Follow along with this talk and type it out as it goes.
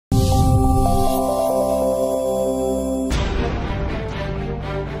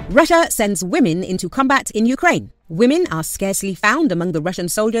Russia sends women into combat in Ukraine. Women are scarcely found among the Russian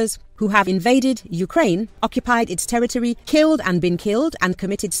soldiers who have invaded Ukraine, occupied its territory, killed and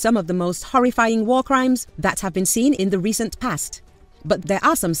committed some of the most horrifying war crimes that have been seen in the recent past. But there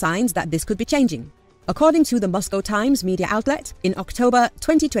are some signs that this could be changing. According to the Moscow Times media outlet, in October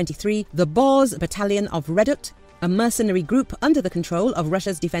 2023, the Boers battalion of Redut, a mercenary group under the control of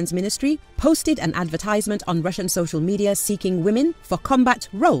Russia's defense ministry, posted an advertisement on Russian social media seeking women for combat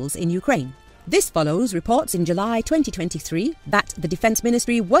roles in Ukraine. This follows reports in July 2023 that the defense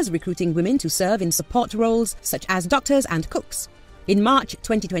ministry was recruiting women to serve in support roles such as doctors and cooks. In March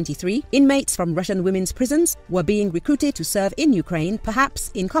 2023, inmates from Russian women's prisons were being recruited to serve in Ukraine, perhaps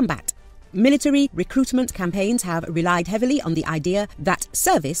in combat. Military recruitment campaigns have relied heavily on the idea that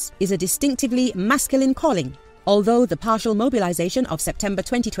service is a distinctively masculine calling. Although the partial mobilization of September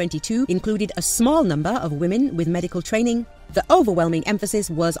 2022 included a small number of women with medical training, the overwhelming emphasis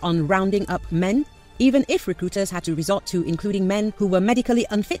was on rounding up men, even if recruiters had to resort to including men who were medically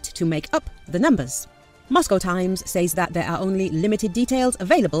unfit to make up the numbers. Moscow Times says that there are only limited details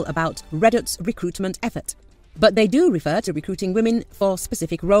available about Redut's recruitment effort. But they do refer to recruiting women for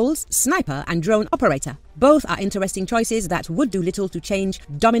specific roles, sniper and drone operator. Both are interesting choices that would do little to change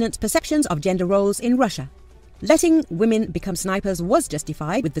dominant perceptions of gender roles in Russia. Letting women become snipers was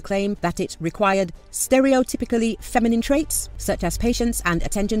justified with the claim that it required stereotypically feminine traits, such as patience and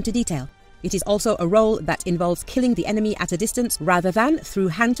attention to detail. It is also a role that involves killing the enemy at a distance rather than through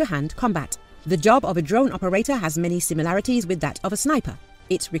hand-to-hand combat. The job of a drone operator has many similarities with that of a sniper.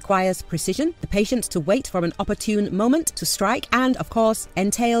 It requires precision, the patience to wait for an opportune moment to strike, and, of course,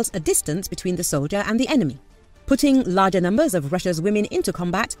 entails a distance between the soldier and the enemy. Putting larger numbers of Russia's women into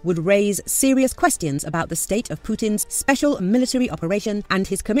combat would raise serious questions about the state of Putin's special military operation and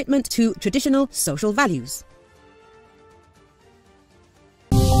his commitment to traditional social values.